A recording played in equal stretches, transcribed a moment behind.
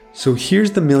So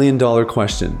here's the $1,000,000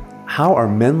 question. How are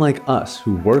men like us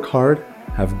who work hard,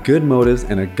 have good motives,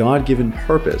 and a God-given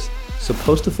purpose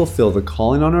supposed to fulfill the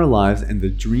calling on our lives and the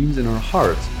dreams in our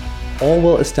hearts, all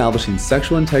while establishing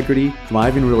sexual integrity,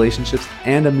 thriving relationships,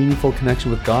 and a meaningful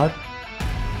connection with God?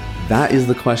 That is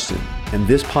the question, and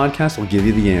this podcast will give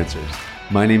you the answers.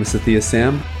 My name is Sathya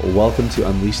Sam. Welcome to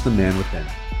Unleash the Man Within.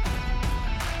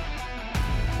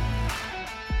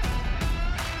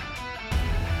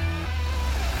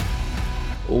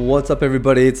 What's up,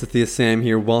 everybody? It's Sathya Sam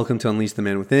here. Welcome to Unleash the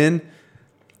Man Within.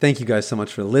 Thank you guys so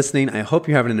much for listening. I hope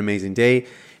you're having an amazing day.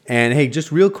 And hey,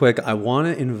 just real quick, I want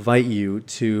to invite you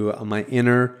to my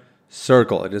inner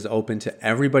circle. It is open to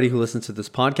everybody who listens to this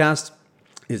podcast.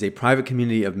 It is a private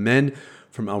community of men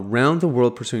from around the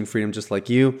world pursuing freedom just like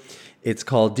you. It's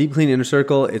called Deep Clean Inner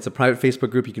Circle. It's a private Facebook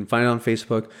group. You can find it on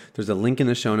Facebook. There's a link in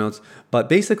the show notes. But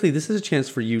basically, this is a chance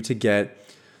for you to get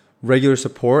regular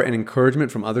support and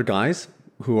encouragement from other guys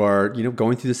who are,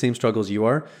 going through the same struggles you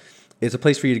are. It's a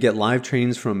place for you to get live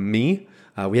trainings from me.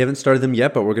 We haven't started them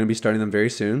yet, but we're going to be starting them very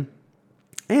soon.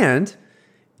 And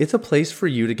it's a place for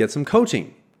you to get some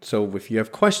coaching. So if you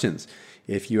have questions,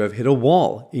 if you have hit a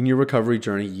wall in your recovery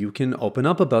journey, you can open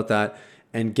up about that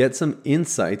and get some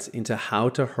insights into how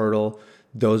to hurdle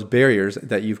those barriers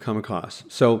that you've come across.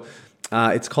 So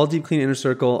it's called Deep Clean Inner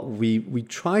Circle. We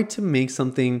tried to make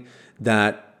something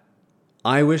that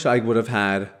I wish I would have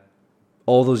had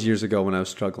all those years ago when I was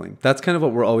struggling. That's kind of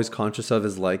what we're always conscious of,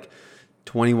 is like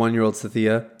 21-year-old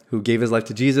Sathya who gave his life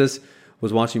to Jesus,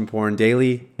 was watching porn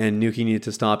daily and knew he needed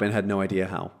to stop and had no idea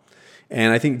how.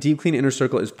 And I think Deep Clean Inner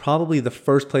Circle is probably the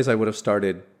first place I would have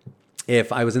started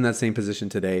if I was in that same position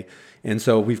today. And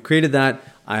so we've created that.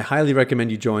 I highly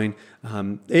recommend you join.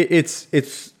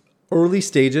 It's early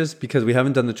stages because we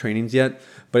haven't done the trainings yet,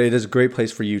 but it is a great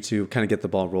place for you to kind of get the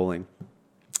ball rolling.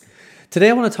 Today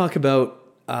I want to talk about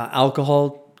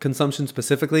alcohol consumption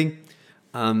specifically.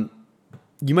 You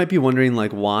might be wondering,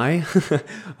 like, why,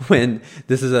 when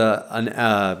this is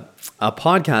a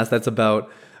podcast that's about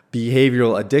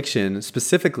behavioral addiction,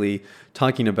 specifically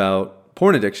talking about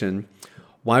porn addiction,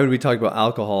 why would we talk about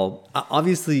alcohol?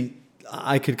 Obviously,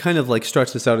 I could kind of like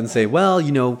stretch this out and say, well,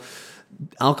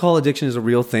 alcohol addiction is a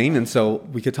real thing, and so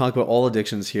we could talk about all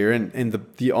addictions here. And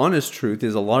the honest truth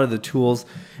is, a lot of the tools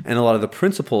and a lot of the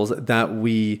principles that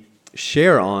we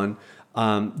share on,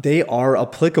 they are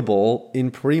applicable in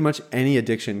pretty much any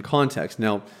addiction context.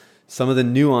 Now, some of the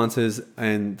nuances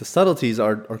and the subtleties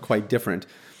are quite different,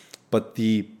 but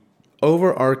the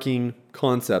overarching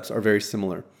concepts are very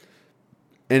similar.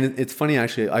 And it's funny,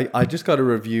 actually, I just got a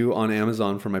review on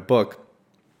Amazon for my book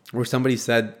where somebody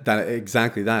said that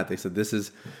exactly that. They said, this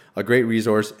is a great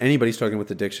resource. Anybody struggling with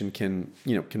addiction can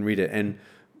read it. And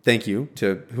thank you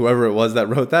to whoever it was that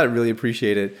wrote that. I really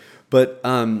appreciate it.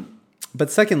 But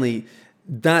secondly,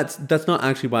 that's not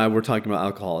actually why we're talking about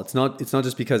alcohol. It's not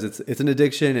just because it's an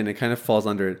addiction and it kind of falls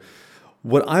under it.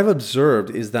 What I've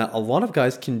observed is that a lot of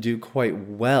guys can do quite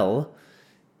well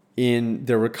in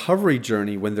their recovery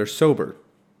journey when they're sober.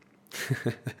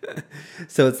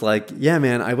 So it's like, yeah,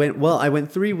 man, I went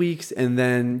 3 weeks and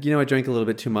then, I drank a little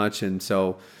bit too much. And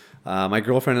so my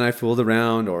girlfriend and I fooled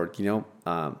around, or,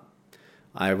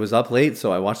 I was up late,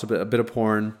 so I watched a bit of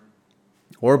porn,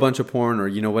 or a bunch of porn,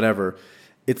 or whatever.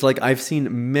 It's like I've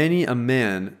seen many a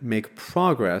man make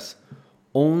progress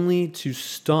only to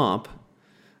stop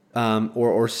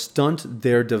or stunt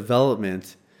their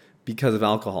development because of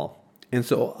alcohol. And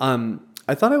so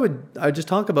I thought I'd just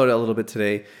talk about it a little bit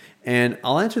today, and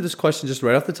I'll answer this question just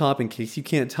right off the top in case you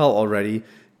can't tell already.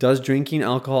 Does drinking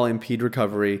alcohol impede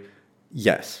recovery?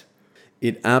 Yes,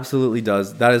 it absolutely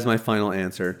does. That is my final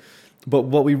answer. But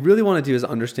what we really want to do is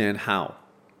understand how.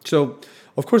 So,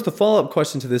 of course, the follow-up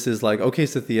question to this is like, okay,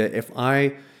 Sathya, if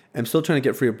I am still trying to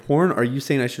get free of porn, are you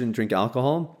saying I shouldn't drink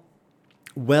alcohol?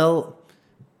 Well,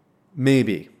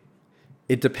 maybe.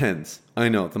 It depends. I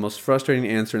know, the most frustrating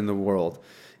answer in the world.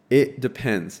 It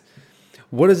depends.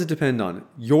 What does it depend on?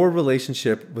 Your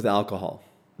relationship with alcohol.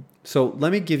 So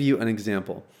let me give you an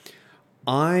example.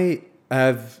 I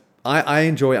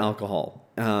enjoy alcohol.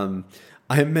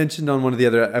 I mentioned on one of the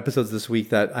other episodes this week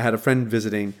that I had a friend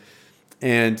visiting,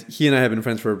 and he and I have been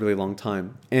friends for a really long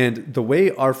time. And the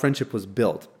way our friendship was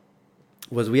built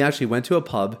was we actually went to a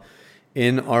pub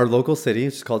in our local city.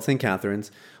 It's called St.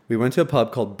 Catharines. We went to a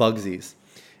pub called Bugsy's.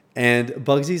 And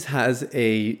Bugsy's has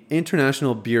a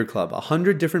international beer club,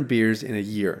 100 different beers in a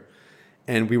year.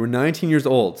 And we were 19 years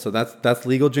old. So that's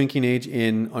legal drinking age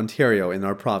in Ontario, in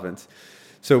our province.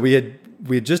 So we had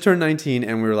just turned 19,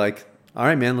 and we were like, all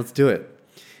right, man, let's do it.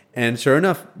 And sure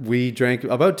enough, we drank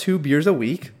about 2 beers a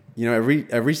week.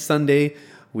 Every Sunday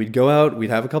we'd go out, we'd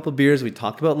have a couple of beers, we'd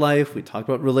talk about life, we'd talk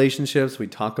about relationships,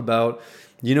 we'd talk about,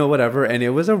 whatever. And it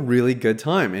was a really good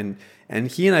time. And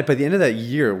he and I, by the end of that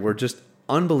year, were just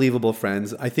unbelievable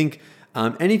friends. I think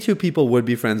any two people would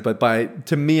be friends, but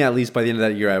to me, at least by the end of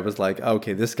that year, I was like,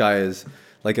 okay, this guy is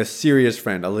like a serious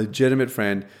friend, a legitimate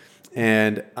friend.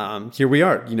 And here we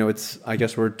are. I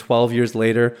guess we're 12 years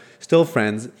later, still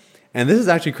friends. And this is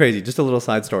actually crazy. Just a little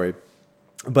side story.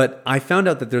 But I found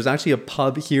out that there's actually a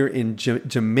pub here in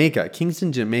Jamaica,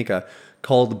 Kingston, Jamaica,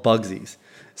 called Bugsy's.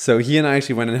 So he and I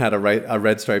actually went and had a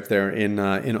red stripe there in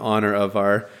honor of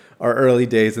our early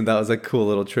days, and that was a cool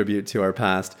little tribute to our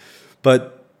past.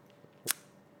 But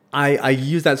I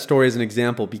use that story as an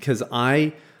example because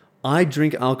I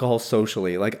drink alcohol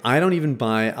socially. Like, I don't even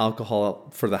buy alcohol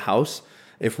for the house.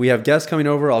 If we have guests coming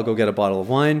over, I'll go get a bottle of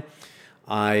wine.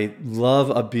 I love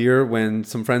a beer when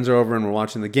some friends are over and we're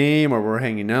watching the game or we're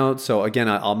hanging out. So again,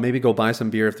 I'll maybe go buy some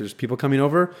beer if there's people coming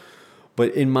over.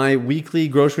 But in my weekly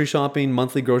grocery shopping,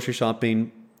 monthly grocery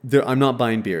shopping, I'm not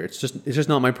buying beer. It's just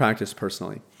not my practice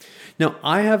personally. Now,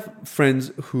 I have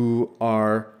friends who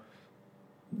are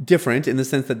different in the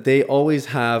sense that they always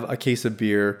have a case of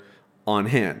beer on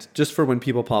hand, just for when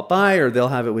people pop by, or they'll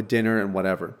have it with dinner and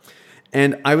whatever.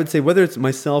 And I would say, whether it's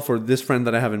myself or this friend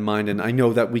that I have in mind, and I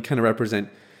know that we kind of represent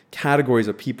categories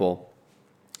of people,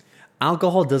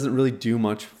 alcohol doesn't really do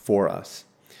much for us.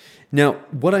 Now,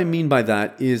 what I mean by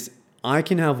that is I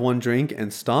can have one drink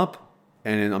and stop,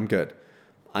 and I'm good.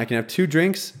 I can have two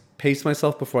drinks, pace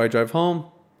myself before I drive home,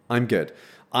 I'm good.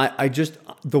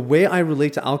 The way I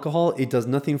relate to alcohol, it does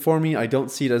nothing for me. I don't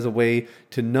see it as a way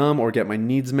to numb or get my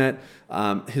needs met.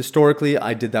 Historically,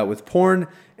 I did that with porn.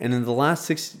 And in the last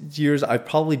 6 years, I've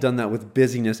probably done that with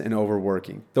busyness and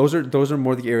overworking. Those are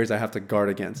more the areas I have to guard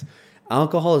against.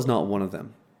 Alcohol is not one of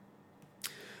them.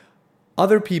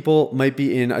 Other people might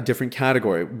be in a different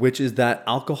category, which is that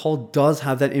alcohol does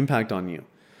have that impact on you.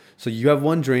 So you have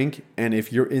one drink, and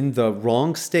if you're in the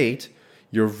wrong state,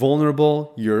 you're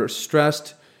vulnerable, you're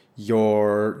stressed,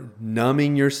 you're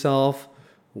numbing yourself,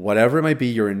 whatever it might be,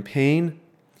 you're in pain,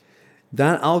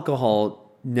 that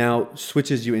alcohol now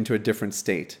switches you into a different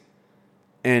state.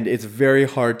 And it's very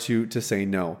hard to say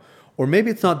no. Or maybe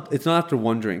it's not after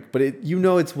one drink, but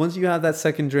it's once you have that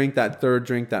second drink, that third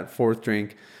drink, that fourth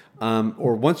drink,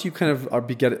 or once you kind of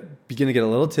begin to get a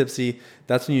little tipsy,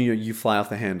 that's when you fly off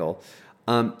the handle.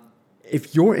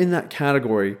 If you're in that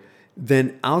category,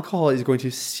 then alcohol is going to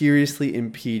seriously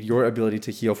impede your ability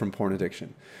to heal from porn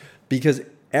addiction. Because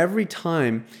every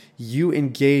time you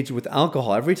engage with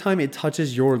alcohol, every time it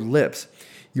touches your lips,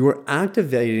 you are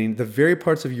activating the very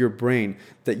parts of your brain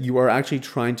that you are actually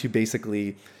trying to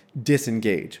basically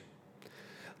disengage.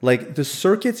 Like, the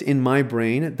circuits in my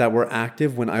brain that were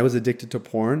active when I was addicted to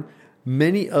porn,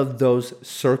 many of those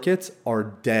circuits are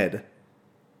dead.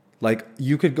 Like,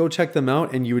 you could go check them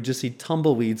out and you would just see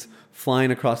tumbleweeds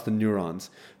flying across the neurons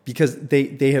because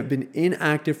they have been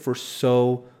inactive for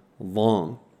so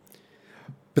long.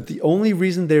 But the only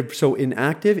reason they're so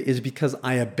inactive is because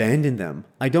I abandoned them.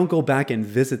 I don't go back and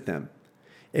visit them.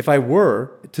 If I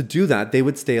were to do that, they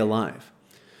would stay alive.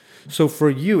 So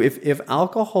for you, if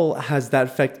alcohol has that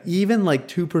effect, even like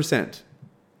 2%,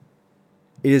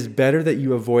 it is better that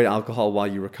you avoid alcohol while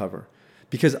you recover.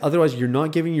 Because otherwise, you're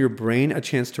not giving your brain a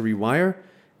chance to rewire,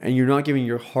 and you're not giving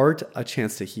your heart a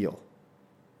chance to heal.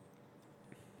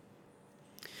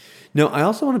 Now, I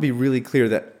also want to be really clear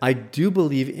that I do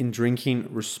believe in drinking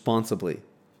responsibly.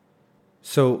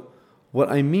 So what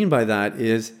I mean by that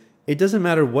is it doesn't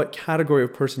matter what category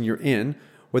of person you're in,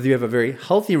 whether you have a very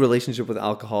healthy relationship with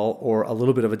alcohol or a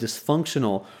little bit of a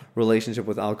dysfunctional relationship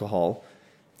with alcohol.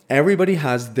 Everybody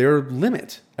has their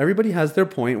limit. Everybody has their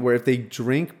point where if they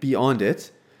drink beyond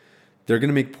it, they're going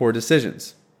to make poor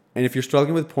decisions. And if you're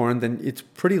struggling with porn, then it's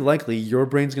pretty likely your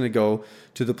brain's going to go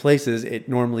to the places it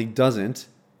normally doesn't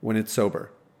when it's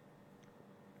sober.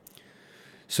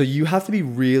 So you have to be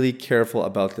really careful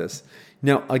about this.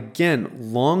 Now, again,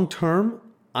 long term,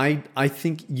 I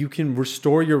think you can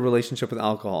restore your relationship with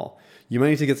alcohol. You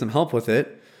might need to get some help with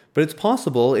it, but it's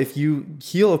possible if you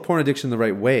heal a porn addiction the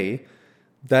right way,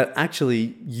 that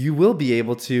actually you will be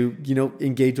able to,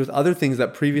 engage with other things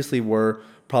that previously were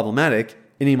problematic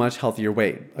in a much healthier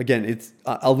way. Again, it's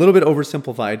a little bit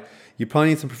oversimplified. You probably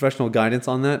need some professional guidance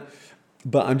on that,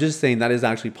 but I'm just saying that is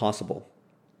actually possible.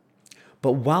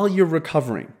 But while you're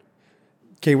recovering,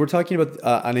 okay, we're talking about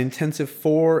an intensive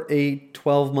 4, 8,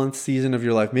 12-month season of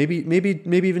your life, maybe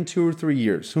even 2 or 3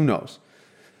 years, who knows?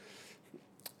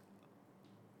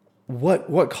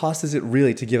 What cost is it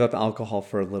really to give up alcohol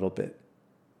for a little bit?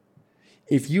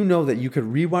 If you know that you could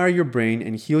rewire your brain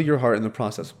and heal your heart in the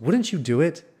process, wouldn't you do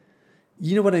it?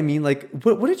 You know what I mean? Like,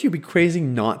 wouldn't you be crazy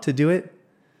not to do it?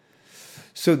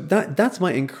 So that's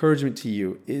my encouragement to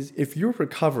you is if you're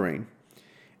recovering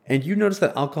and you notice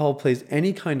that alcohol plays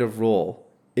any kind of role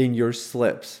in your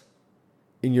slips,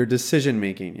 in your decision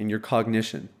making, in your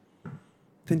cognition,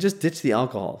 then just ditch the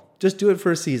alcohol. Just do it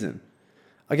for a season.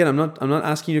 Again, I'm not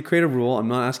asking you to create a rule. I'm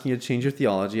not asking you to change your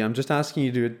theology. I'm just asking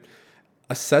you to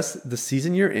assess the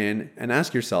season you're in and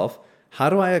ask yourself, how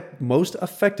do I most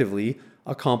effectively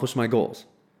accomplish my goals?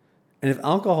 And if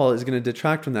alcohol is going to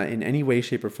detract from that in any way,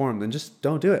 shape, or form, then just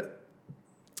don't do it.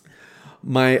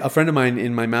 A friend of mine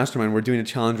in my mastermind, we're doing a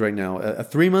challenge right now, a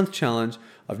 3-month challenge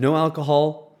of no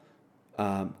alcohol,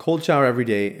 cold shower every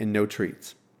day, and no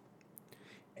treats.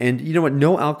 And you know what?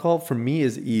 No alcohol for me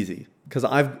is easy because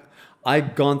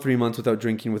I've gone 3 months without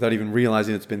drinking without even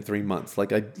realizing it's been 3 months.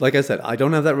 Like I said, I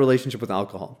don't have that relationship with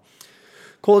alcohol.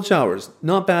 Cold showers,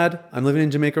 not bad. I'm living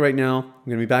in Jamaica right now. I'm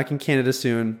going to be back in Canada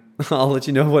soon. I'll let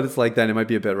you know what it's like then. It might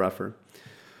be a bit rougher.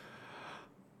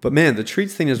 But man, the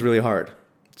treats thing is really hard.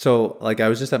 So like I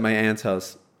was just at my aunt's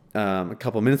house a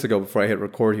couple minutes ago before I hit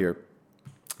record here.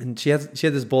 And she had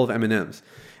this bowl of M&Ms.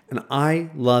 And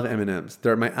I love M&Ms.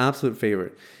 They're my absolute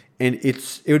favorite. And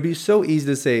it would be so easy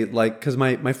to say, like, because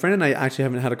my friend and I actually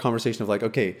haven't had a conversation of like,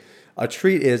 okay, a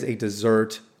treat is a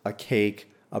dessert, a cake,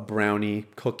 a brownie,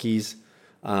 cookies,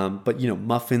 but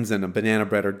muffins and a banana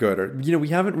bread are good. Or we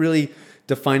haven't really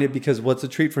defined it because what's a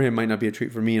treat for him might not be a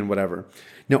treat for me and whatever.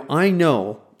 Now I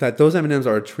know that those M&Ms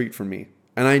are a treat for me,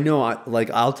 and I know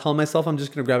I'll tell myself I'm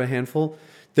just gonna grab a handful.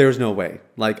 There's no way.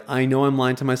 Like I know I'm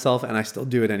lying to myself, and I still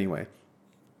do it anyway.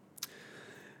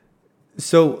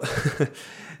 So.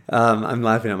 I'm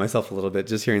laughing at myself a little bit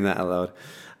just hearing that out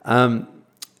loud.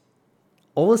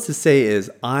 All this to say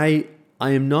is I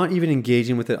am not even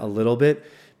engaging with it a little bit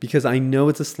because I know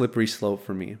it's a slippery slope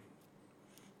for me.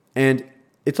 And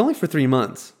it's only for 3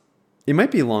 months. It might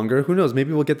be longer. Who knows?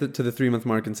 Maybe we'll get to the 3-month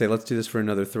mark and say, let's do this for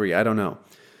another 3. I don't know.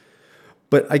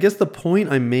 But I guess the point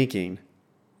I'm making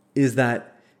is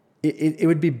that it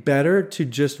would be better to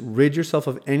just rid yourself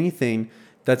of anything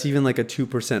that's even like a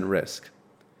 2% risk.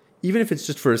 Even if it's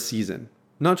just for a season.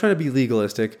 Not trying to be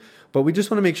legalistic, but we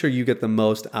just want to make sure you get the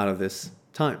most out of this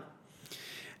time.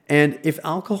 And if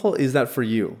alcohol is that for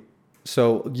you,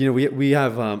 so we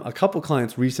have a couple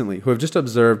clients recently who have just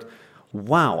observed,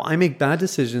 wow, I make bad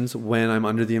decisions when I'm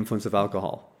under the influence of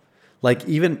alcohol. Like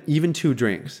even 2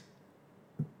 drinks.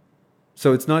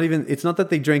 So it's not that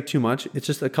they drank too much, it's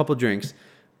just a couple drinks,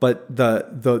 but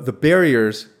the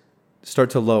barriers start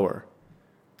to lower.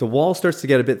 The wall starts to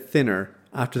get a bit thinner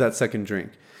after that second drink.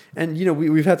 And,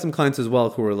 we've had some clients as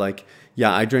well who were like,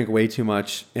 yeah, I drank way too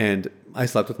much and I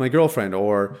slept with my girlfriend,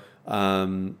 or,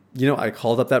 I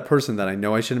called up that person that I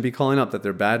know I shouldn't be calling up, that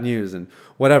they're bad news and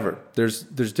whatever. There's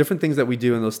different things that we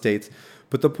do in those states.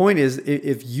 But the point is,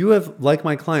 if you have, like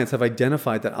my clients, have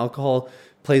identified that alcohol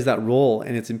plays that role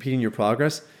and it's impeding your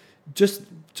progress, just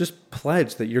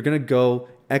pledge that you're going to go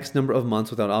X number of months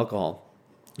without alcohol.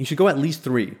 You should go at least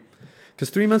 3. Because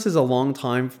 3 months is a long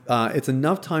time. It's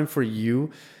enough time for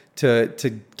you to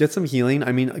get some healing.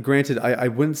 I mean, granted, I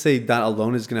wouldn't say that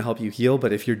alone is going to help you heal,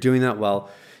 but if you're doing that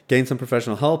well, getting some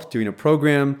professional help, doing a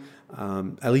program,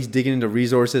 at least digging into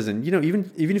resources, and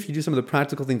even if you do some of the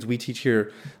practical things we teach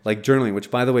here, like journaling,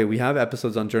 which by the way, we have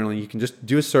episodes on journaling. You can just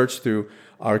do a search through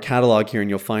our catalog here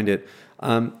and you'll find it.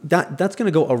 That's going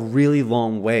to go a really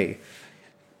long way.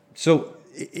 So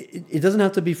it doesn't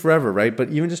have to be forever, right? But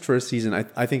even just for a season,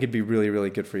 I think it'd be really, really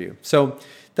good for you. So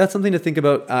that's something to think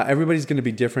about. Everybody's going to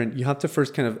be different. You have to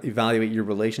first kind of evaluate your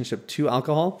relationship to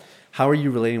alcohol. How are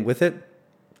you relating with it?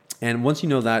 And once you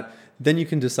know that, then you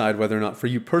can decide whether or not for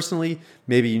you personally,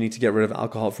 maybe you need to get rid of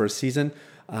alcohol for a season.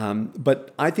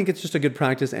 But I think it's just a good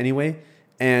practice anyway.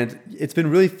 And it's been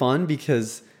really fun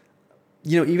because,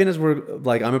 even as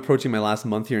I'm approaching my last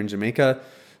month here in Jamaica,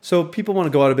 so people want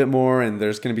to go out a bit more and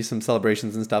there's going to be some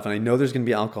celebrations and stuff. And I know there's going to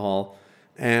be alcohol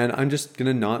and I'm just going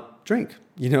to not drink.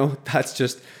 That's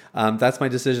just, that's my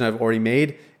decision I've already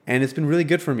made. And it's been really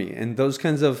good for me. And those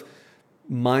kinds of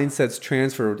mindsets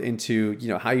transferred into,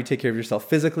 how you take care of yourself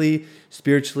physically,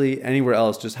 spiritually, anywhere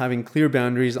else, just having clear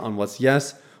boundaries on what's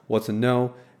yes, what's a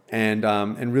no,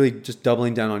 and really just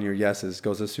doubling down on your yeses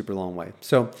goes a super long way.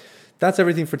 So that's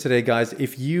everything for today, guys.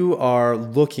 If you are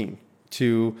looking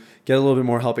to get a little bit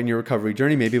more help in your recovery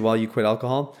journey, maybe while you quit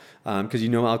alcohol, because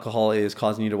alcohol is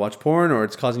causing you to watch porn or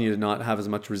it's causing you to not have as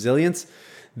much resilience,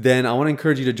 then I want to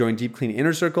encourage you to join Deep Clean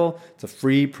Inner Circle. It's a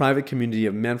free private community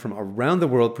of men from around the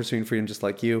world pursuing freedom just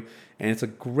like you. And it's a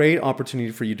great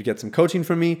opportunity for you to get some coaching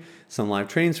from me, some live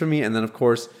trainings from me, and then of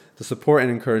course, the support and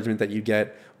encouragement that you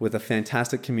get with a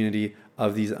fantastic community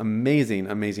of these amazing,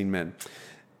 amazing men.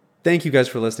 Thank you guys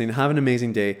for listening. Have an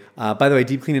amazing day. By the way,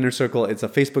 Deep Clean Inner Circle, it's a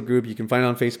Facebook group. You can find it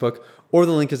on Facebook, or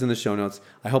the link is in the show notes.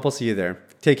 I hope I'll see you there.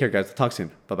 Take care, guys. Talk soon.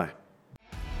 Bye-bye.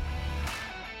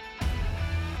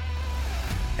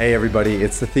 Hey everybody,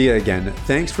 it's Sathya again.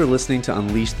 Thanks for listening to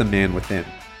Unleash the Man Within.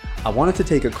 I wanted to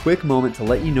take a quick moment to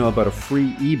let you know about a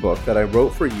free ebook that I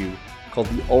wrote for you called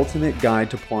The Ultimate Guide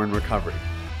to Porn Recovery.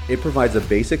 It provides a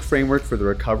basic framework for the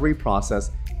recovery process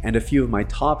and a few of my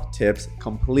top tips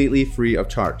completely free of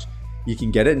charge. You can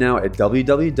get it now at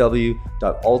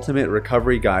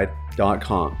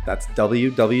www.ultimaterecoveryguide.com. That's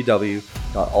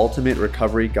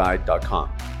www.ultimaterecoveryguide.com.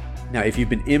 Now, if you've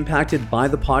been impacted by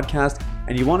the podcast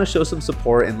and you want to show some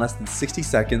support in less than 60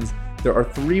 seconds, there are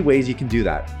 3 ways you can do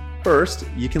that. First,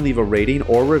 you can leave a rating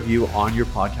or review on your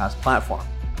podcast platform.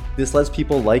 This lets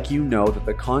people like you know that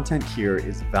the content here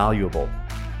is valuable.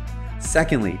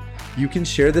 Secondly, you can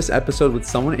share this episode with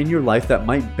someone in your life that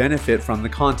might benefit from the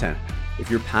content.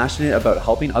 If you're passionate about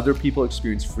helping other people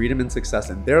experience freedom and success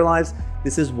in their lives,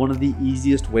 this is one of the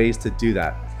easiest ways to do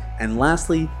that. And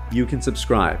lastly, you can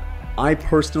subscribe. I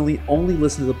personally only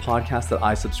listen to the podcast that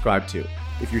I subscribe to.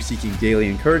 If you're seeking daily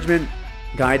encouragement,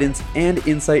 guidance, and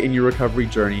insight in your recovery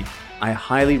journey, I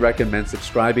highly recommend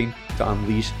subscribing to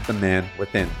Unleash the Man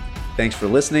Within. Thanks for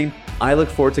listening. I look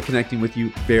forward to connecting with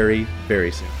you very,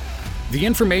 very soon. The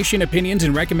information, opinions,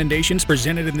 and recommendations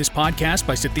presented in this podcast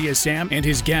by Sathya Sam and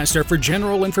his guests are for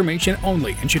general information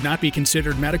only and should not be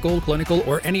considered medical, clinical,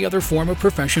 or any other form of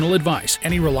professional advice.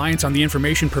 Any reliance on the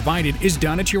information provided is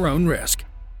done at your own risk.